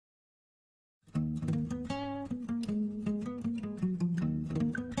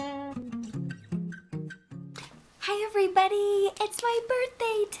Hi everybody, it's my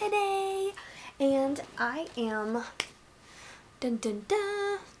birthday today, and I am,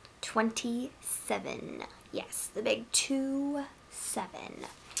 27. Yes, the big 27.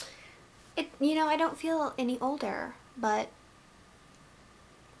 I don't feel any older, but,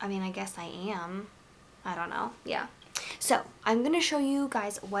 I mean, I guess I am. I don't know, yeah. So, I'm gonna show you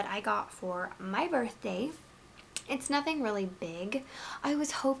guys what I got for my birthday. It's nothing really big. I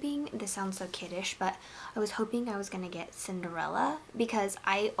was hoping, this sounds so kiddish, but I was hoping I was going to get Cinderella because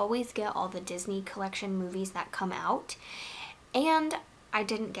I always get all the Disney collection movies that come out, and I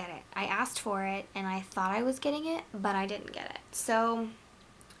didn't get it. I asked for it and I thought I was getting it, but I didn't get it. So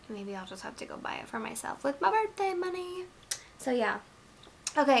maybe I'll just have to go buy it for myself with my birthday money. So yeah.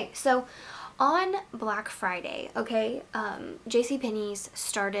 Okay, so on Black Friday, okay, JCPenney's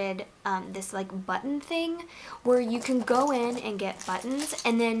started this like button thing where you can go in and get buttons,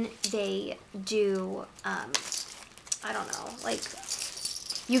 and then they do, I don't know, like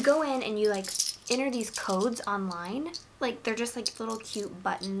you go in and you like enter these codes online. Like they're just like little cute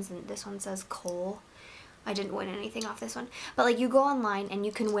buttons, and this one says Cole. I didn't win anything off this one, but like you go online and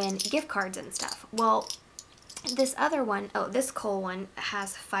you can win gift cards and stuff. Well, this other one, oh, this Cole one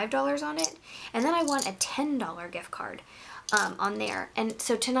has $5 on it, and then I won a $10 gift card on there. And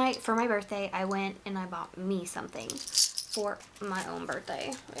so tonight for my birthday I went and I bought me something for my own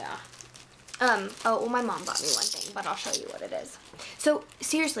birthday. Yeah. Oh, well, my mom bought me one thing, but I'll show you what it is. So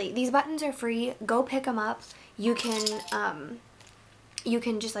seriously, these buttons are free. Go pick them up. You can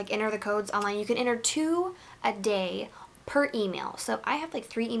just like enter the codes online. You can enter 2 a day per email. So I have like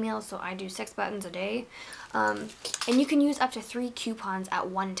 3 emails, so I do 6 buttons a day. And you can use up to 3 coupons at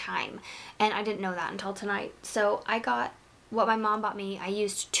one time. And I didn't know that until tonight. So I got what my mom bought me. I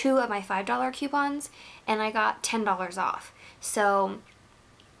used 2 of my $5 coupons and I got $10 off. So,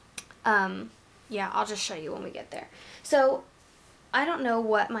 yeah, I'll just show you when we get there. So I don't know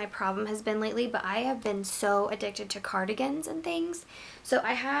what my problem has been lately, but I have been so addicted to cardigans and things. So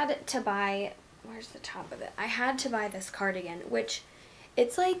I had to buy, where's the top of it? I had to buy this cardigan, which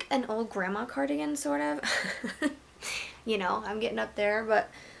it's like an old grandma cardigan, sort of. You know, I'm getting up there, but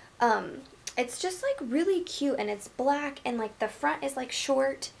it's just like really cute, and it's black, and like the front is like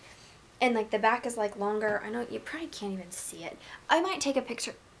short and like the back is like longer. I know you probably can't even see it. I might take a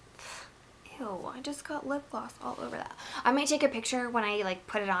picture. Ew, I just got lip gloss all over that. I might take a picture when I like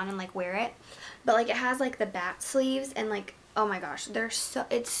put it on and like wear it. But like it has like the bat sleeves, and like, oh my gosh,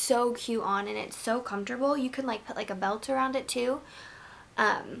 it's so cute on, and it's so comfortable. You can like put like a belt around it too.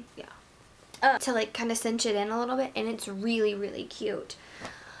 Yeah. To like kind of cinch it in a little bit, and it's really, really cute.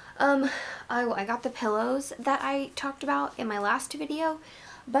 I got the pillows that I talked about in my last video,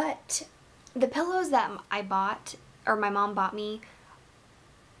 but the pillows that I bought, or my mom bought me,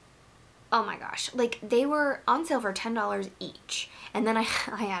 oh my gosh, like they were on sale for $10 each, and then I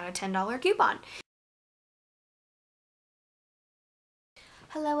had a $10 coupon.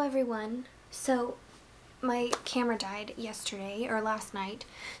 Hello everyone. So my camera died yesterday or last night,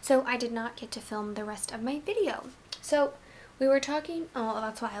 so I did not get to film the rest of my video. So we were talking, oh,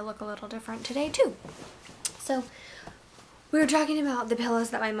 that's why I look a little different today too. So we were talking about the pillows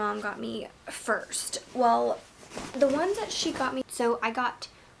that my mom got me first. Well, the ones that she got me, so I got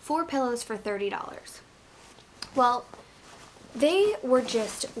 4 pillows for $30. Well, they were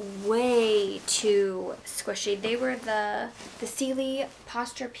just way too squishy. They were the Sealy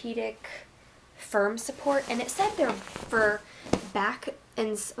Posturepedic Firm Support, and it said they're for back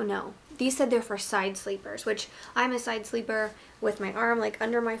and, oh no, these said they're for side sleepers, which I'm a side sleeper with my arm like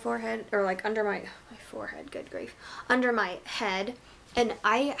under my forehead, or like under my forehead, good grief, under my head. And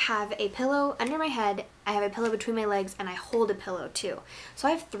I have a pillow under my head, I have a pillow between my legs, and I hold a pillow too. So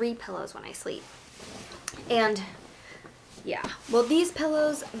I have 3 pillows when I sleep. And yeah, well, these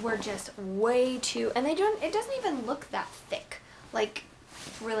pillows were just way too, and it doesn't even look that thick. Like,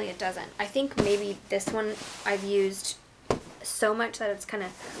 really it doesn't. I think maybe this one I've used so much that it's kind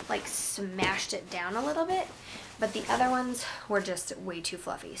of like smashed it down a little bit, but the other ones were just way too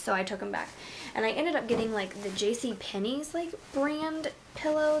fluffy, so I took them back. And I ended up getting like the JCPenney's like brand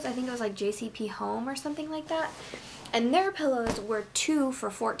pillows. I think it was like JCP Home or something like that, and their pillows were 2 for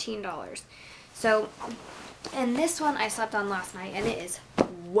 $14. So, and this one I slept on last night, and it is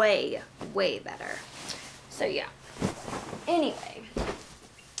way, way better. So yeah. Anyway,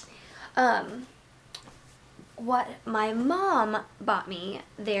 what my mom bought me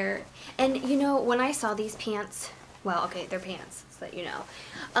there, and you know, when I saw these pants, well, okay, they're pants, so that you know.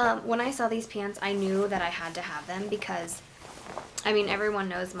 When I saw these pants, I knew that I had to have them because, I mean, everyone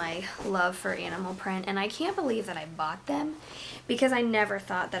knows my love for animal print, and I can't believe that I bought them because I never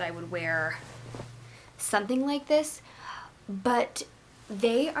thought that I would wear something like this, but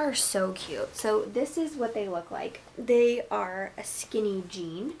they are so cute. So this is what they look like. They are a skinny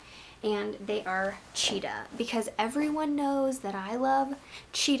jean, and they are cheetah, because everyone knows that I love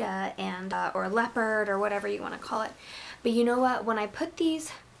cheetah and or leopard or whatever you want to call it. But you know what? When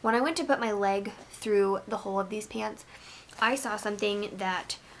I went to put my leg through the hole of these pants, I saw something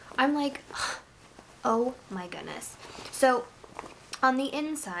that I'm like, oh my goodness. So on the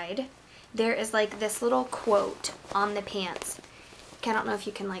inside, there is like this little quote on the pants. I don't know if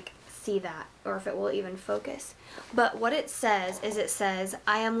you can like see that or if it will even focus. But what it says is, it says,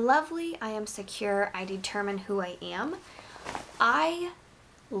 I am lovely, I am secure, I determine who I am. I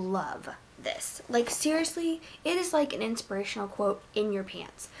love this. Like seriously, it is like an inspirational quote in your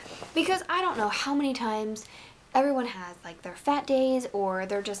pants. Because I don't know how many times everyone has like their fat days or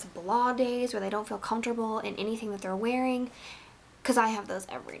they're just blah days where they don't feel comfortable in anything that they're wearing. Because I have those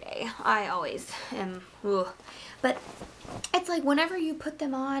every day. I always am. Ugh. But it's like whenever you put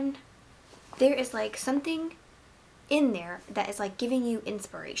them on, there is like something in there that is like giving you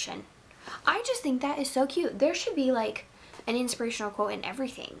inspiration. I just think that is so cute. There should be like an inspirational quote in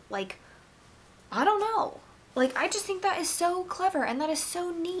everything. Like, I don't know. Like, I just think that is so clever and that is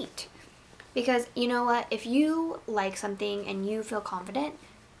so neat. Because you know what? If you like something and you feel confident,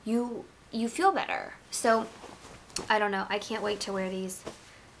 you feel better. So I don't know. I can't wait to wear these.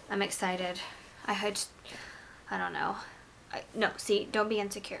 I'm excited. I don't know. No, see, don't be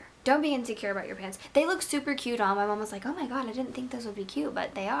insecure. Don't be insecure about your pants. They look super cute on. My mom was like, oh my god, I didn't think those would be cute,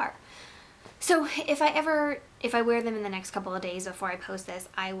 but they are. So if I wear them in the next couple of days before I post this,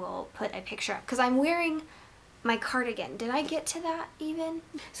 I will put a picture up. Because I'm wearing my cardigan. Did I get to that even?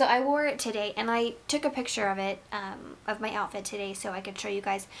 So I wore it today and I took a picture of it, of my outfit today, so I could show you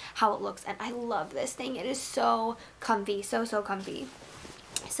guys how it looks. And I love this thing. It is so comfy, so comfy.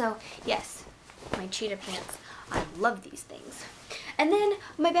 So yes, my cheetah pants. I love these things. And then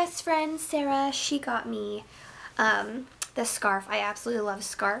my best friend Sarah, she got me the scarf. I absolutely love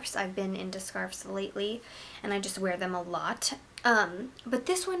scarves. I've been into scarves lately and I just wear them a lot. But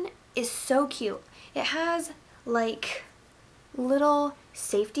this one is so cute. It has like little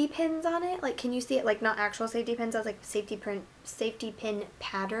safety pins on it. Like, can you see it? Like, not actual safety pins, that's like safety pin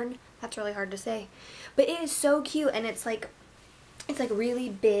pattern. That's really hard to say. But it is so cute, and it's like really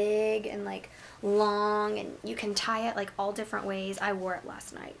big and like long, and you can tie it like all different ways. I wore it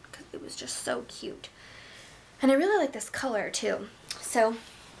last night because it was just so cute. And I really like this color too. So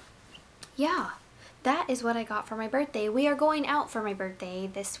yeah, that is what I got for my birthday. We are going out for my birthday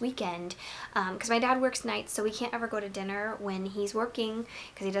this weekend because my dad works nights, so we can't ever go to dinner when he's working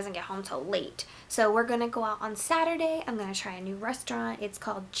because he doesn't get home till late. So we're going to go out on Saturday. I'm going to try a new restaurant. It's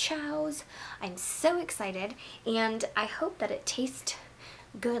called Chow's. I'm so excited, and I hope that it tastes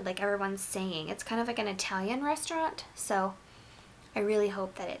good like everyone's saying. It's kind of like an Italian restaurant, so I really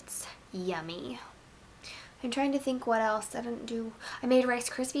hope that it's yummy. I'm trying to think what else I didn't do. I made Rice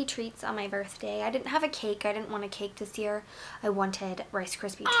Krispie treats on my birthday. I didn't have a cake. I didn't want a cake this year. I wanted Rice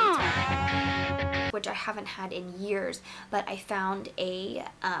Krispie treats, which I haven't had in years. But I found a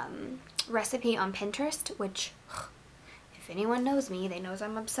recipe on Pinterest, which, if anyone knows me, they knows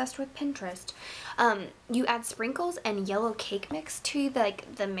I'm obsessed with Pinterest. You add sprinkles and yellow cake mix to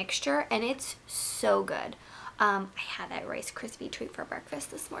the mixture, and it's so good. I had a Rice Krispie treat for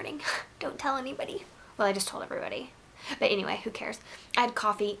breakfast this morning. Don't tell anybody. Well, I just told everybody. But anyway, who cares? I had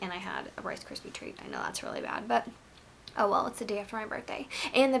coffee and I had a Rice Krispie treat. I know that's really bad, but oh well, it's the day after my birthday.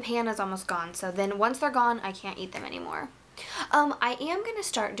 And the pan is almost gone, so then once they're gone, I can't eat them anymore. I am going to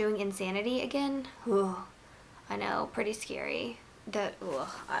start doing Insanity again. Ooh, I know, pretty scary. I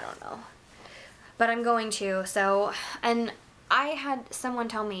don't know. But I'm going to, so, and I had someone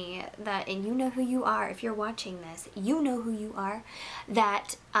tell me that, and you know who you are, if you're watching this, you know who you are,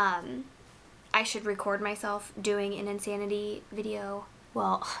 that, I should record myself doing an Insanity video.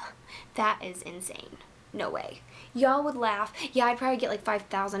 Well, that is insane. No way. Y'all would laugh. Yeah, I'd probably get like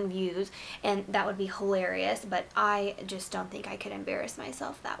 5,000 views and that would be hilarious, but I just don't think I could embarrass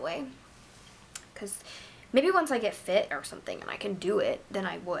myself that way. Because maybe once I get fit or something and I can do it, then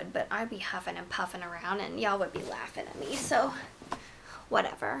I would, but I'd be huffing and puffing around and y'all would be laughing at me, so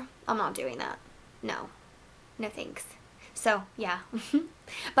whatever. I'm not doing that. No. No thanks. So yeah.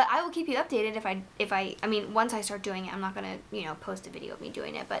 But I will keep you updated I mean, once I start doing it, I'm not gonna, you know, post a video of me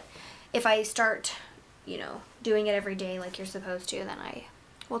doing it, but if I start, you know, doing it every day like you're supposed to, then I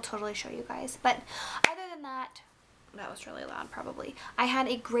will totally show you guys. But other than that, That was really loud, probably. I had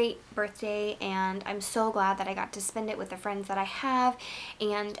a great birthday, and I'm so glad that I got to spend it with the friends that I have,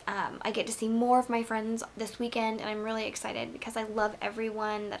 and I get to see more of my friends this weekend, and I'm really excited because I love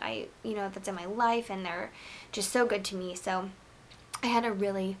everyone that that's in my life, and they're just so good to me. So I had a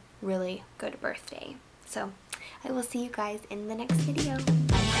really, really good birthday. So I will see you guys in the next video.